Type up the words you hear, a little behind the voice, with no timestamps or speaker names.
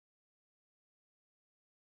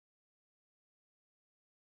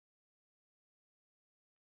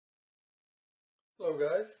Hello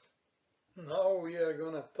guys, now we are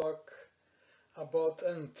gonna talk about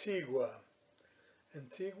Antigua.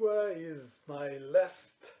 Antigua is my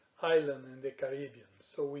last island in the Caribbean.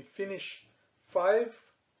 So we finish 5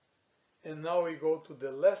 and now we go to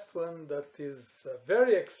the last one that is a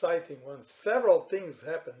very exciting one. Several things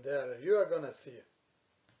happen there. You are gonna see.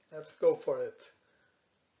 Let's go for it.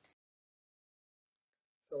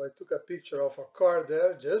 So I took a picture of a car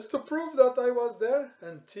there just to prove that I was there.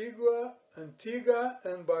 Antigua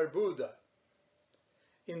and Barbuda.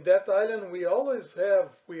 In that island we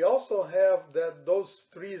also have those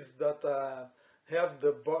trees that have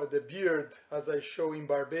the beard, as I show in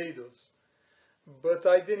Barbados, but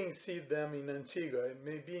I didn't see them in Antigua.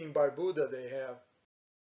 Maybe in Barbuda they have.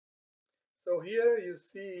 So here you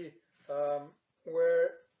see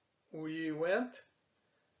where we went.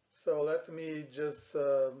 So let me just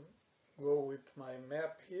go with my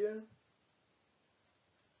map here.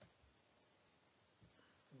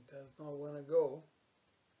 It does not want to go.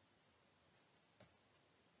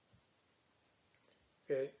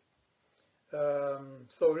 Okay.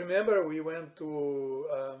 So remember we went to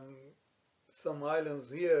some islands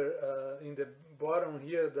here in the bottom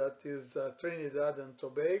here, that is Trinidad and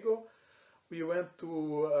Tobago. We went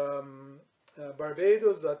to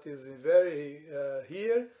Barbados, that is very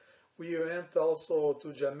here. We went also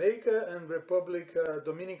to Jamaica and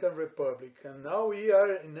Dominican Republic, and now we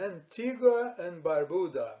are in Antigua and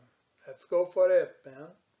Barbuda. Let's go for it, man.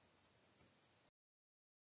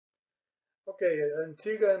 Okay,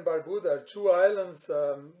 Antigua and Barbuda are two islands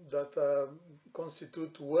that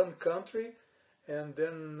constitute one country, and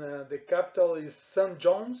then the capital is St.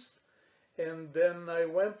 John's, and then I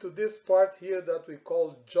went to this part here that we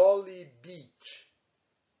call Jolly Beach.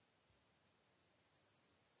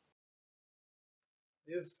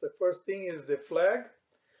 The first thing is the flag.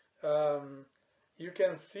 You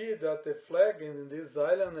can see that the flag in this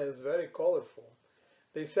island is very colorful.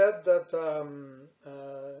 They said that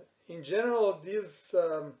in general this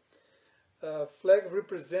flag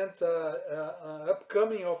represents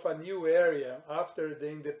upcoming of a new area after the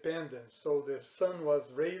independence. So the sun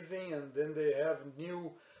was rising and then they have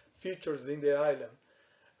new features in the island.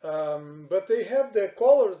 But they have the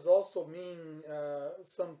colors also mean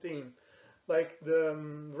something. Like the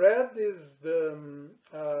red is the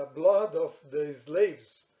blood of the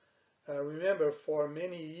slaves. Remember, for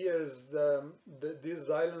many years these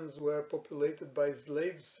islands were populated by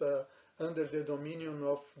slaves under the dominion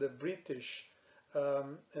of the British,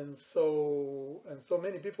 and so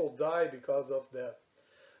many people die because of that.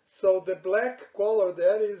 So the black color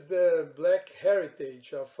there is the black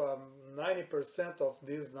heritage of 90% of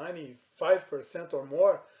these, 95% or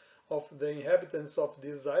more of the inhabitants of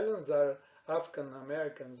these islands are African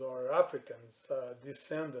Americans or Africans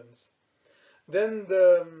descendants. Then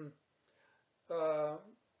the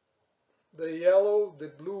yellow, the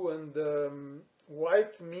blue, and the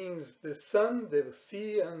white means the sun, the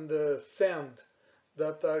sea, and the sand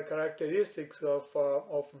that are characteristics of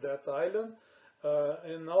that island,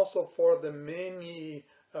 and also for the many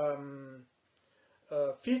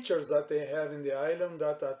features that they have in the island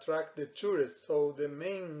that attract the tourists. So the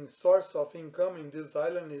main source of income in this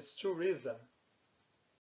island is tourism.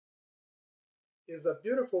 It's a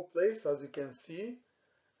beautiful place, as you can see.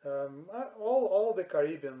 All the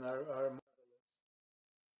Caribbean are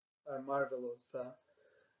marvelous.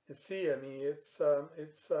 You see, I mean, it's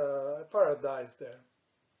a paradise there.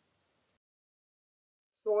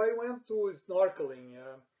 So I went to snorkeling.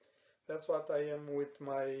 That's what I am with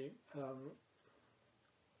my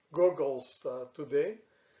goggles today.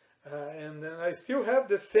 And then I still have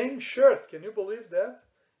the same shirt. Can you believe that?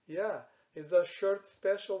 Yeah, it's a shirt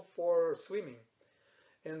special for swimming.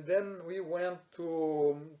 And then we went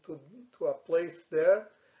to a place there.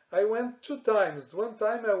 I went 2 times. One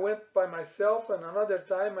time I went by myself, and another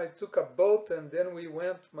time I took a boat, and then we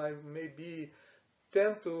went maybe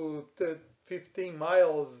 10 to 15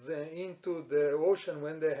 miles into the ocean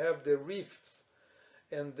when they have the reefs.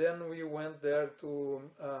 And then we went there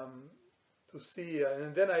to see,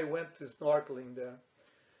 and then I went to snorkeling there.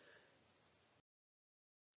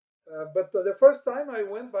 But the first time I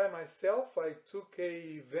went by myself, I took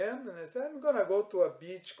a van and I said, I'm gonna go to a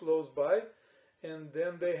beach close by. And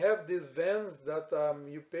then they have these vans that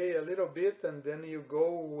you pay a little bit, and then you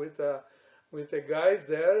go with the guys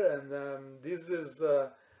there. And this is,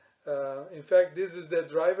 in fact, this is the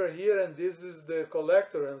driver here, and this is the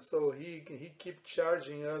collector. And so he keeps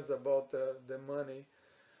charging us about the money.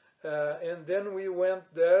 And then we went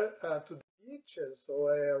there to the beach. So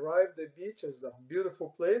I arrived at the beach. It's a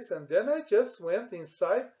beautiful place. And then I just went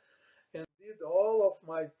inside and did all of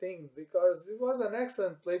my things because it was an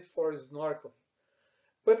excellent place for snorkeling.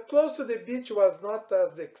 But close to the beach was not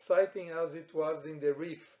as exciting as it was in the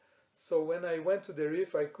reef. So when I went to the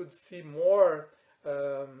reef, I could see more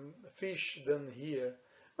fish than here.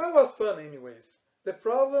 But it was fun anyways. The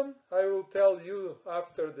problem, I will tell you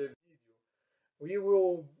after the video. We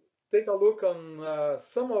will take a look on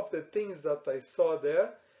some of the things that I saw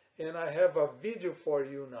there, and I have a video for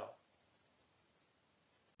you now.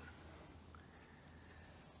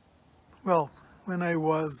 Well, when I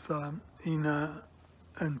was in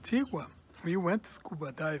Antigua, we went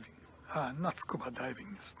scuba diving. Not scuba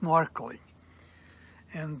diving, snorkeling.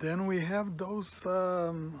 And then we have those,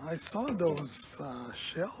 I saw those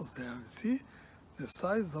shells there. See the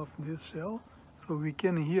size of this shell? So we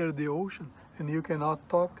can hear the ocean. And you cannot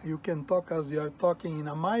talk, you can talk as you are talking in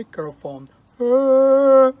a microphone.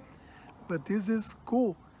 But this is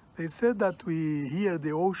cool. They said that we hear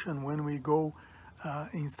the ocean when we go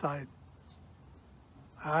inside.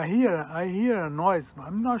 I hear a noise, but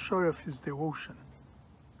I'm not sure if it's the ocean.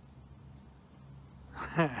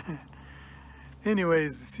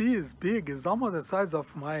 Anyways, see, it's big. It's almost the size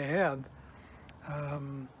of my head.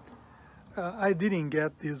 I didn't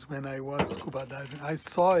get this when I was scuba diving. I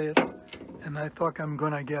saw it, and I thought I'm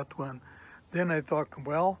gonna get one. Then I thought,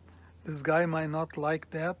 well, this guy might not like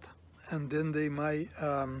that, and then they might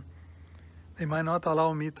not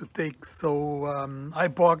allow me to take. So I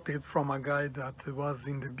bought it from a guy that was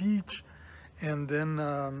in the beach, and then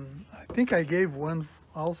I think I gave one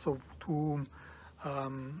also to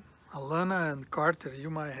Alana and Carter. You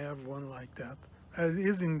might have one like that.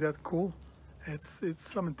 Isn't that cool? It's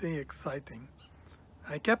something exciting.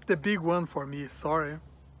 I kept the big one for me. Sorry.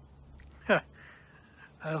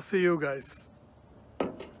 I'll see you guys.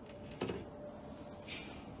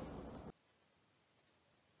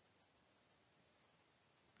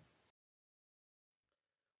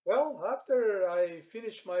 Well, after I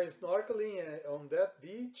finish my snorkeling on that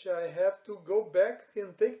beach, I have to go back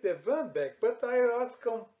and take the van back. But I was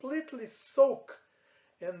completely soaked,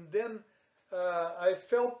 and then I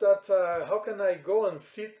felt that how can I go and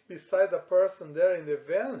sit beside a person there in the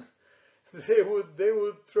van? They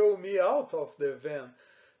would throw me out of the van.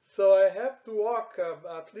 So I have to walk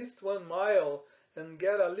at least 1 mile and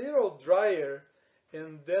get a little drier.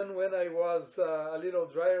 And then when I was a little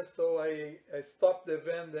drier, so I stopped the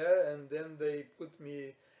van there, and then they put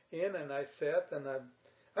me in, and I sat, and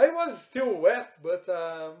I was still wet, but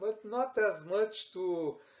not as much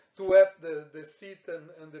to wet the seat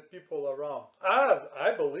and the people around.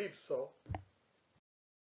 I believe so.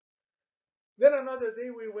 Then another day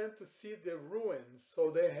we went to see the ruins.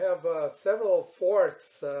 So they have several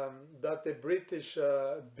forts that the British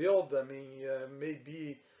built. I mean,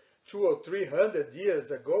 maybe 200 or 300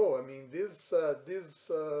 years ago. I mean, these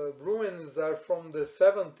ruins are from the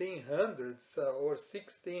 1700s or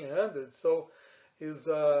 1600s. So is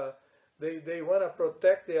they want to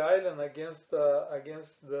protect the island against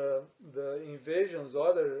the invasions,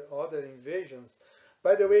 other invasions.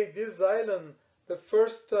 By the way, this island, the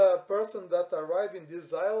first person that arrived in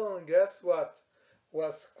this island, guess what?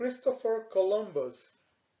 Was Christopher Columbus.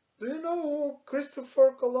 Do you know who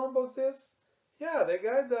Christopher Columbus is? Yeah, the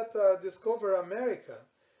guy that discovered America.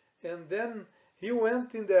 And then he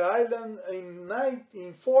went in the island in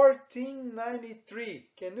 1493.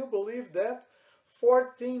 Can you believe that?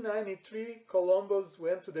 1493, Columbus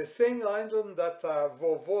went to the same island that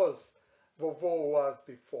Vovo was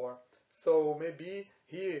before. So maybe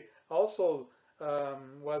he also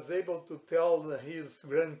was able to tell his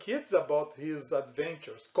grandkids about his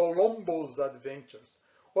adventures, Columbo's adventures,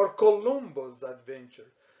 or Columbus'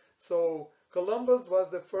 adventure. So Columbus was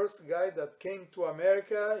the first guy that came to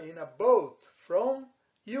America in a boat from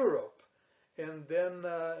Europe, and then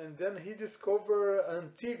he discovered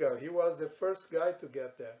Antigua. He was the first guy to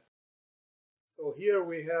get there. So here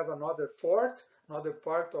we have another fort, another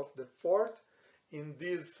part of the fort. In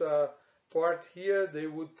this part here, they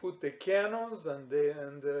would put the cannons, and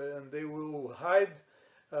they will hide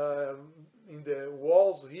in the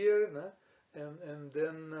walls here, no? And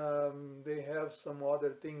then they have some other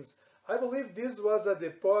things. I believe this was a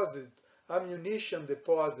deposit, ammunition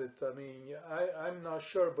deposit. I mean, I'm not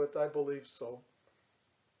sure, but I believe so.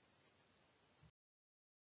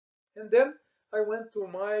 And then I went to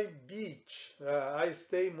my beach. I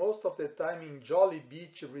stay most of the time in Jolly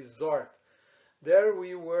Beach Resort. There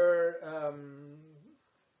we were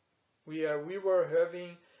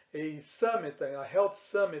having a summit, a health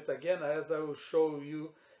summit again, as I will show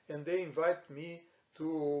you, and they invite me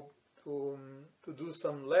to to do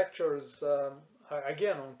some lectures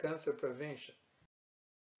again on cancer prevention.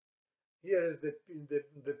 Here is the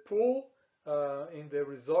pool. in the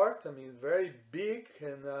resort. I mean, very big,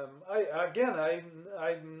 and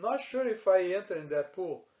I'm not sure if I enter in that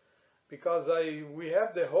pool because we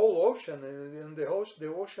have the whole ocean, and the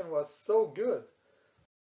ocean was so good.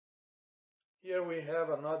 Here we have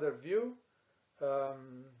another view.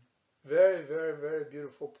 Um, very, very, very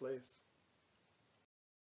beautiful place.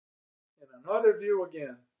 And another view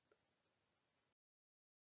again.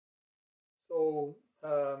 So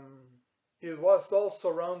it was all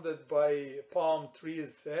surrounded by palm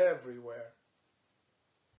trees everywhere.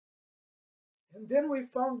 And then we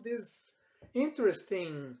found this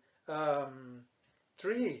interesting um,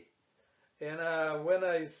 tree. And when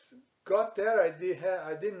got there, I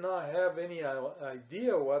did not have any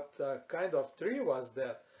idea what kind of tree was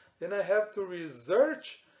that. Then I have to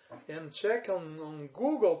research and check on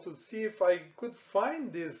Google to see if I could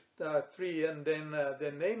find this tree. And then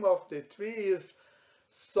the name of the tree is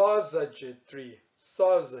sausage tree.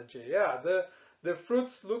 Sausage, yeah. The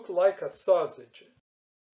fruits look like a sausage,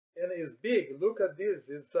 and it's big. Look at this.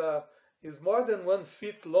 It's more than 1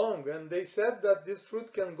 feet long, and they said that this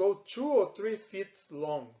fruit can go 2 or 3 feet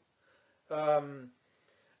long. Um,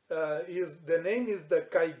 is the name is the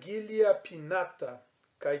Caigilla pinnata.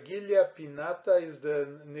 Caigilla pinnata is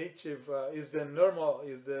the native, is the normal,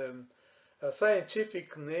 is the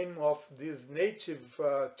scientific name of this native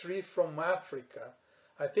tree from Africa.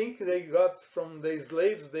 I think they got from the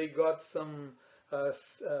slaves, they got some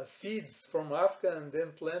seeds from Africa and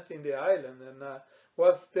then plant in the island. And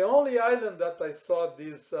was the only island that I saw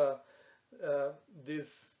this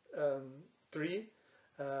tree,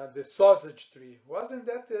 the sausage tree. Wasn't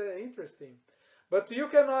that interesting? But you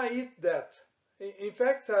cannot eat that. In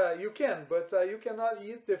fact, you can, but you cannot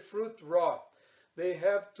eat the fruit raw. They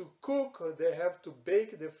have to cook, they have to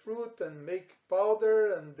bake the fruit and make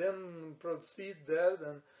powder and then proceed there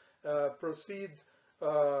and proceed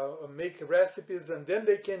make recipes, and then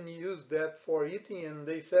they can use that for eating, and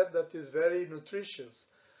they said that is very nutritious.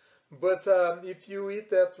 But if you eat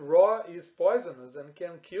that raw, it's poisonous and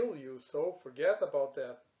can kill you, so forget about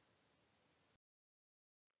that.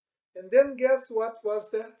 And then guess what was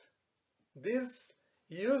that? This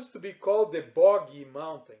used to be called the Boggy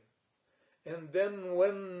Mountain. And then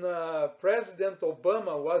when President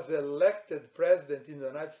Obama was elected president in the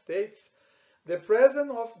United States, the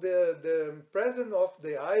president of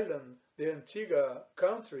the island, the Antigua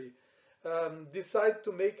country, decided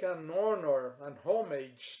to make an honor, an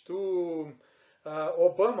homage to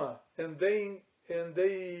Obama, and then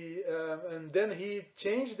he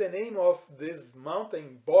changed the name of this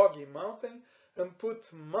mountain, Boggy Mountain, and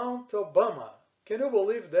put Mount Obama. Can you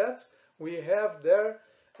believe that? We have there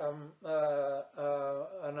an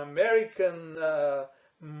American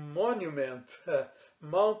monument,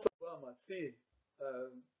 Mount Obama. See, uh,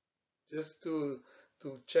 just to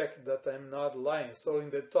check that I'm not lying. So in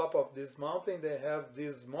the top of this mountain, they have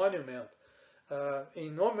this monument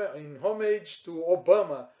in homage to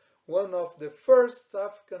Obama, one of the first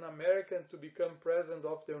African American to become president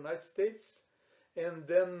of the United States, and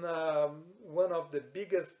then one of the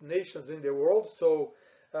biggest nations in the world. So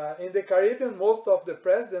in the Caribbean, most of the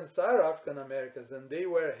presidents are African Americans, and they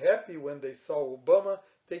were happy when they saw Obama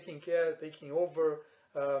taking over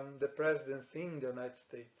the presidency in the United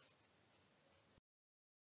States.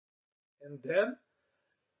 And then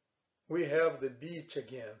we have the beach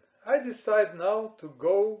again. I decide now to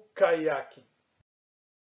go kayaking.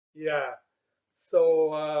 Yeah,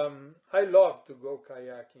 so I love to go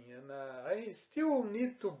kayaking, and I still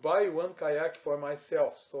need to buy one kayak for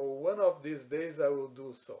myself. So one of these days I will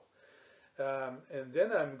do so. And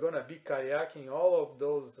then I'm gonna be kayaking all of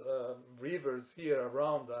those rivers here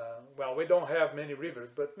around. Well, we don't have many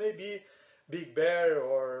rivers, but maybe Big Bear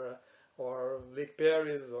or Lake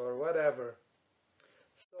Perry's or whatever.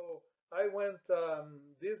 So I went.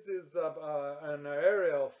 This is an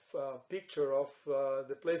aerial picture of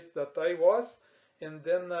the place that I was, and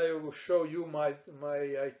then I will show you my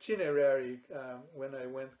itinerary when I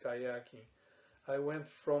went kayaking. I went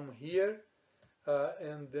from here,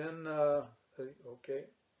 and then okay,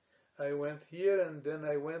 I went here, and then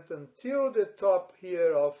I went until the top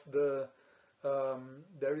here of the.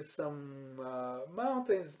 There is some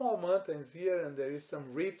mountains, small mountains here, and there is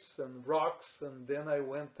some reefs and rocks, and then I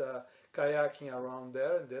went kayaking around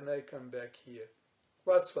there, and then I come back here.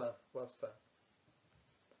 Was fun, was fun.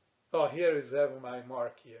 Oh, here is having my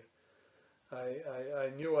mark here.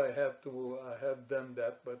 I knew I had done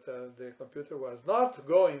that, but the computer was not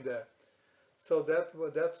going there. So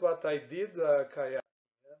that's what I did kayaking.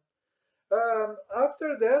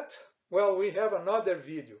 After that, well, we have another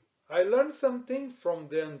video. I learned something from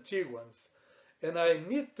the Antiguans, And I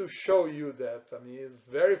need to show you that. I mean, it's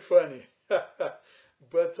very funny.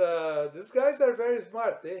 But these guys are very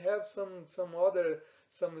smart. They have some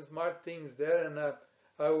smart things there, and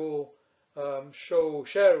I will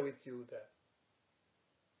share with you that.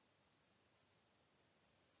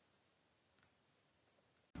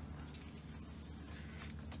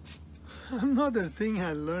 Another thing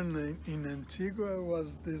I learned in Antigua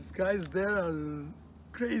was these guys there are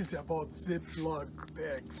crazy about Ziploc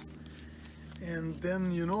bags. And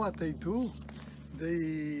then you know what they do?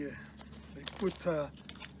 They put a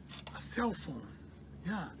cell phone.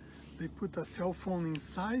 Yeah, they put a cell phone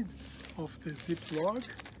inside of the Ziploc,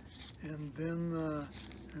 and then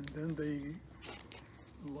they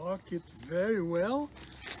lock it very well,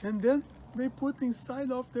 and then they put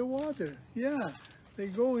inside of the water. Yeah, they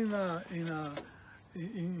go in the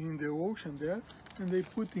ocean there, and they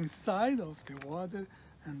put inside of the water,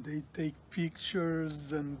 and they take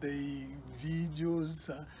pictures and they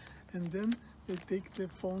videos, and then they take the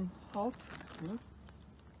phone out,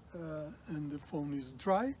 and the phone is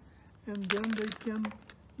dry, and then they can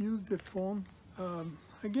use the phone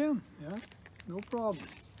again. Yeah, no problem.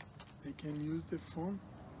 They can use the phone,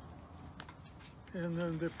 and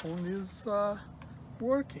then the phone is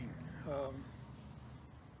working.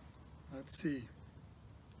 Let's see.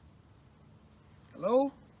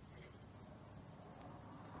 Hello?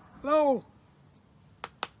 Hello?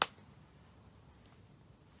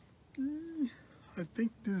 I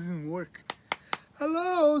think this didn't work.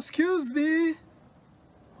 Hello, excuse me.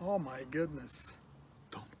 Oh my goodness.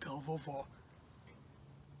 Don't tell Vovo.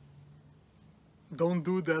 Don't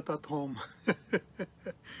do that at home.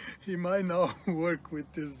 He might not work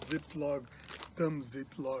with this Ziploc, dumb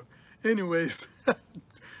Ziploc. Anyways,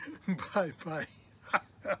 bye-bye.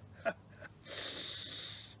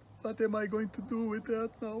 What am I going to do with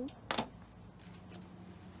that now?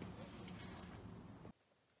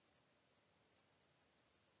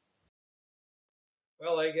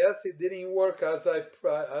 Well, I guess it didn't work as I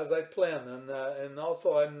planned, and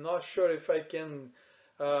also I'm not sure if I can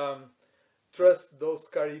um, trust those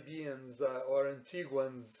Caribbeans or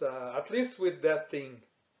Antiguans, at least with that thing.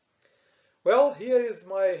 Well, here is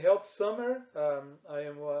my health summer. I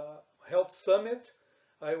am health summit.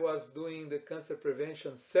 I was doing the cancer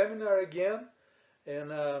prevention seminar again,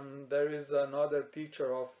 and there is another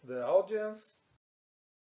picture of the audience.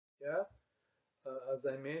 Yeah. As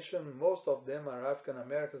I mentioned, most of them are African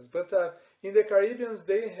Americans, but in the Caribbean,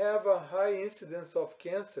 they have a high incidence of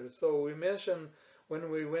cancer. So we mentioned when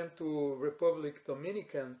we went to Republic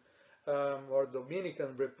Dominican or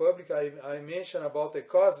Dominican Republic, I mentioned about the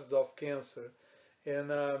causes of cancer, and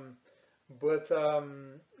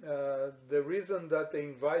the reason that they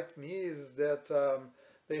invite me is that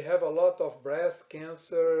they have a lot of breast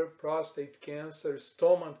cancer, prostate cancer,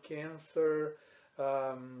 stomach cancer,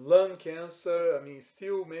 lung cancer. I mean,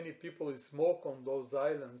 still many people smoke on those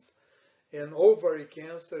islands, and ovary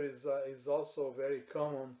cancer is also very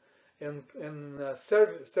common, and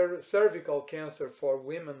cervical cancer for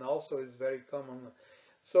women also is very common.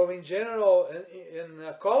 So in general, in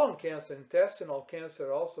colon cancer, intestinal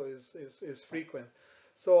cancer also is frequent.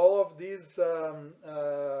 So all of these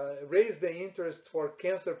raise the interest for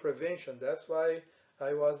cancer prevention. That's why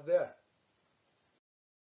I was there.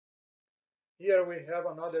 Here we have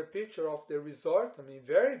another picture of the resort. I mean,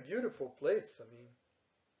 very beautiful place. I mean,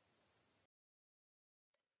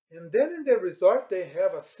 and then in the resort they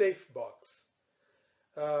have a safe box.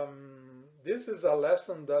 This is a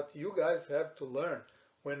lesson that you guys have to learn.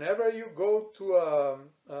 Whenever you go to a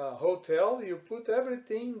hotel, you put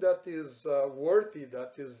everything that is worthy,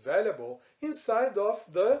 that is valuable, inside of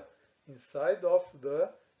the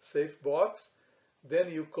safe box.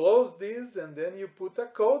 Then you close this, and then you put a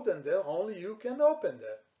code, and then only you can open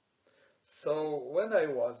that. So when I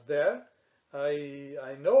was there,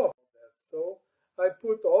 I know about that. So I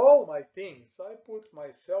put all my things. I put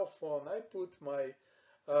my cell phone. I put my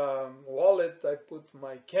wallet. I put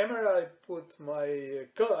my camera. I put my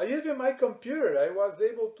even my computer. I was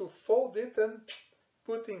able to fold it and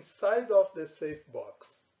put inside of the safe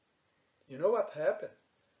box. You know what happened?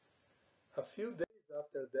 A few days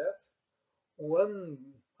after that, one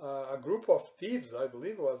a group of thieves, I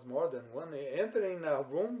believe it was more than one, entering a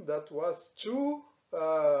room that was two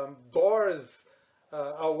doors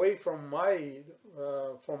away from my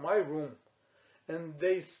room, and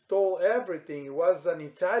they stole everything. It was an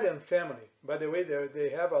Italian family, by the way. They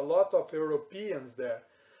have a lot of Europeans there,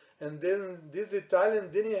 and then this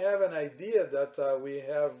Italian didn't have an idea that we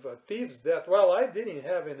have thieves. That well, I didn't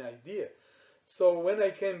have an idea. So when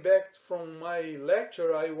I came back from my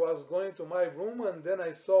lecture, I was going to my room, and then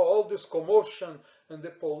I saw all this commotion and the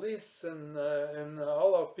police and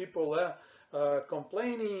all of people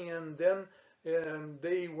complaining, and then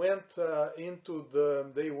they went into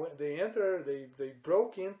they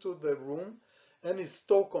broke into the room and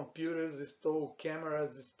stole computers, stole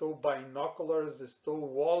cameras, stole binoculars, stole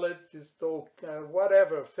wallets, stole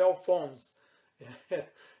whatever, cell phones.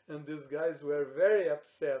 And these guys were very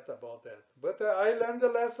upset about that. But I learned the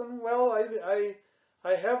lesson. Well,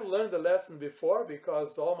 I have learned the lesson before,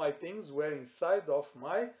 because all my things were inside of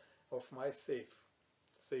my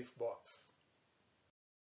safe box.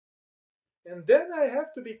 And then I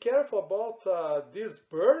have to be careful about these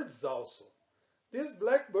birds also. These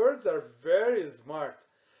blackbirds are very smart,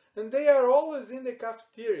 and they are always in the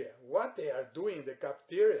cafeteria. What they are doing in the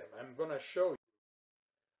cafeteria, I'm gonna show you.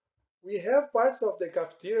 We have parts of the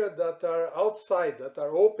cafeteria that are outside, that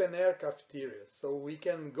are open air cafeterias. So we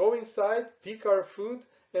can go inside, pick our food,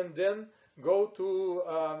 and then go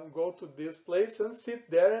to this place and sit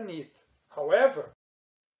there and eat. However,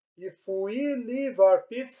 if we leave our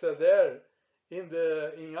pizza there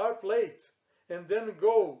in our plate and then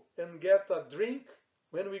go and get a drink,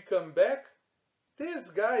 when we come back, these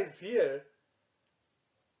guys here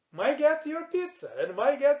might get your pizza and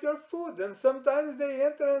might get your food, and sometimes they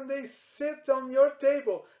enter and they sit on your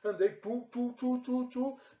table and they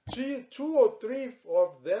two or three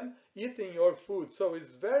of them eating your food. So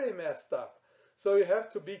it's very messed up. So you have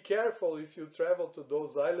to be careful if you travel to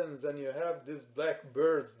those islands and you have these black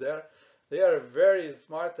birds there. They are very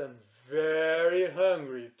smart and very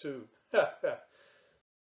hungry too.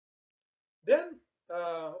 Then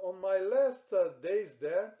on my last days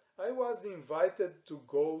there, I was invited to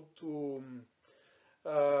go to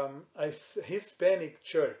a Hispanic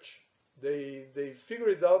church. They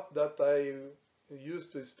figured out that I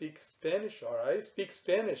used to speak Spanish, or I speak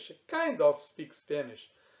Spanish, kind of speak Spanish.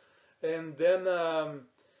 And then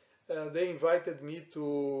they invited me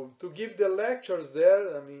to give the lectures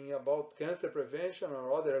there, I mean, about cancer prevention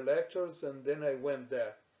or other lectures, and then I went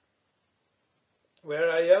there.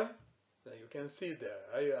 Where I am, you can see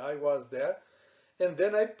there, I was there. And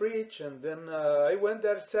then I preach, and then I went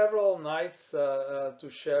there several nights to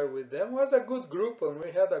share with them. It was a good group, and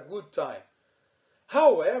we had a good time.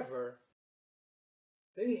 However,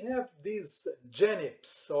 they have these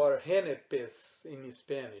genipes or genepes in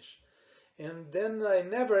Spanish. And then I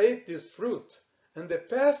never ate this fruit. And the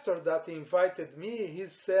pastor that invited me, he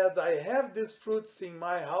said, I have these fruits in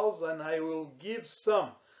my house and I will give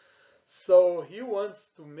some. So he wants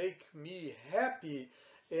to make me happy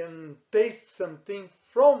and taste something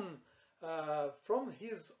from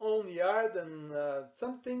his own yard, and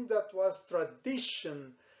something that was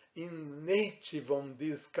tradition in native on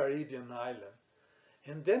this Caribbean island.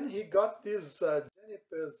 And then he got these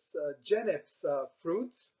genepes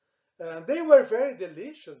fruits. They were very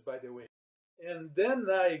delicious, by the way. And then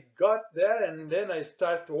I got there, and then I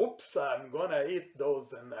started, oops, I'm gonna eat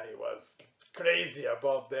those, and I was crazy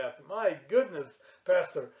about that. My goodness,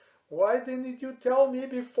 Pastor, why didn't you tell me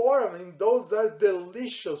before? I mean, those are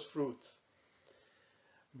delicious fruits.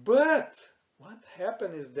 But what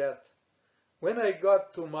happened is that when I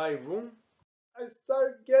got to my room, I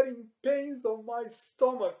started getting pains on my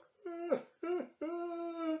stomach.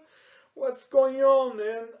 What's going on?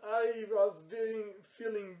 And I was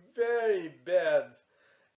feeling very bad.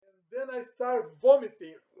 And then I started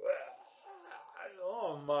vomiting.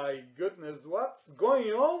 Oh my goodness, what's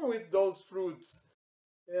going on with those fruits?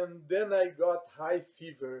 And then I got high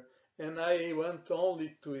fever and I went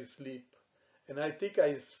only to sleep. And I think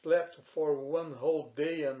I slept for one whole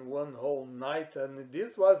day and one whole night. And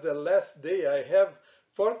this was the last day I have.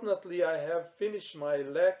 Fortunately, I have finished my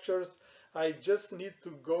lectures. I just need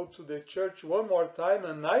to go to the church one more time.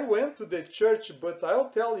 And I went to the church, but I'll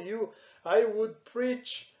tell you, I would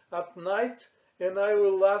preach at night and I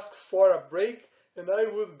will ask for a break and I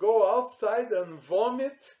would go outside and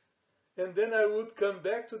vomit. And then I would come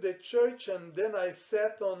back to the church, and then I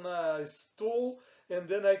sat on a stool, and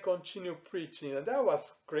then I continue preaching. And that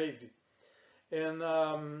was crazy. And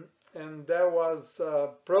that was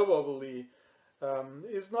probably,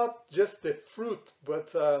 it's not just the fruit, but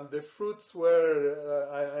the fruits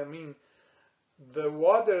were, I mean, the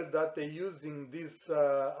water that they use in these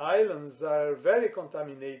islands are very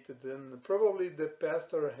contaminated, and probably the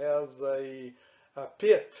pastor has a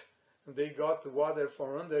pit. They got water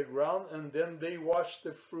from underground, and then they wash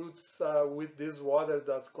the fruits with this water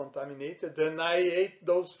that's contaminated. And I ate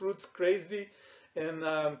those fruits crazy, and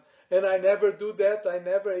I never do that. I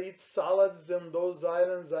never eat salads in those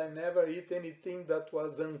islands. I never eat anything that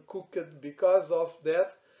was uncooked because of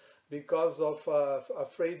that, because of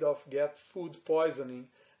afraid of get food poisoning.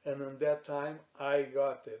 and at that time I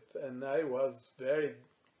got it, and I was very,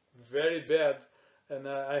 very bad, and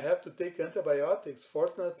I have to take antibiotics.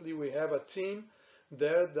 Fortunately, we have a team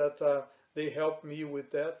there that they helped me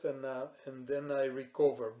with that, and then I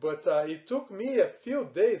recovered. But it took me a few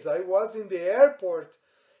days. I was in the airport,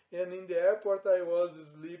 and in the airport I was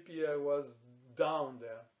sleepy. I was down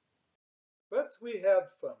there. But we had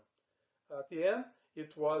fun. At the end,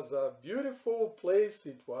 it was a beautiful place.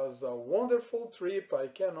 It was a wonderful trip. I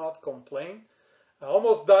cannot complain. I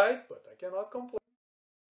almost died, but I cannot complain.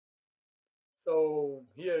 So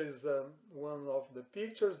here is one of the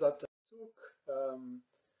pictures that I took.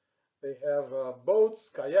 They have boats,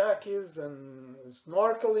 kayaks, and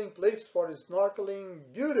snorkeling, place for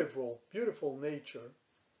snorkeling. Beautiful, beautiful nature.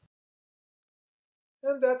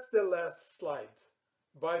 And that's the last slide.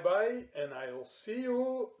 Bye bye, and I'll see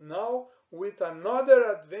you now with another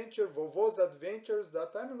adventure, Vovo's Adventures,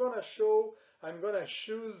 that I'm gonna show. I'm gonna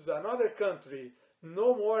choose another country,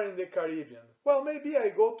 no more in the Caribbean. Well, maybe I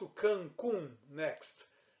go to Cancun next.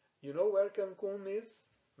 You know where Cancun is?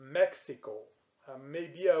 Mexico.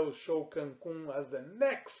 Maybe I'll show Cancun as the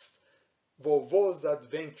next Vovo's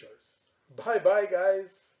Adventures. Bye bye,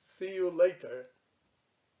 guys. See you later.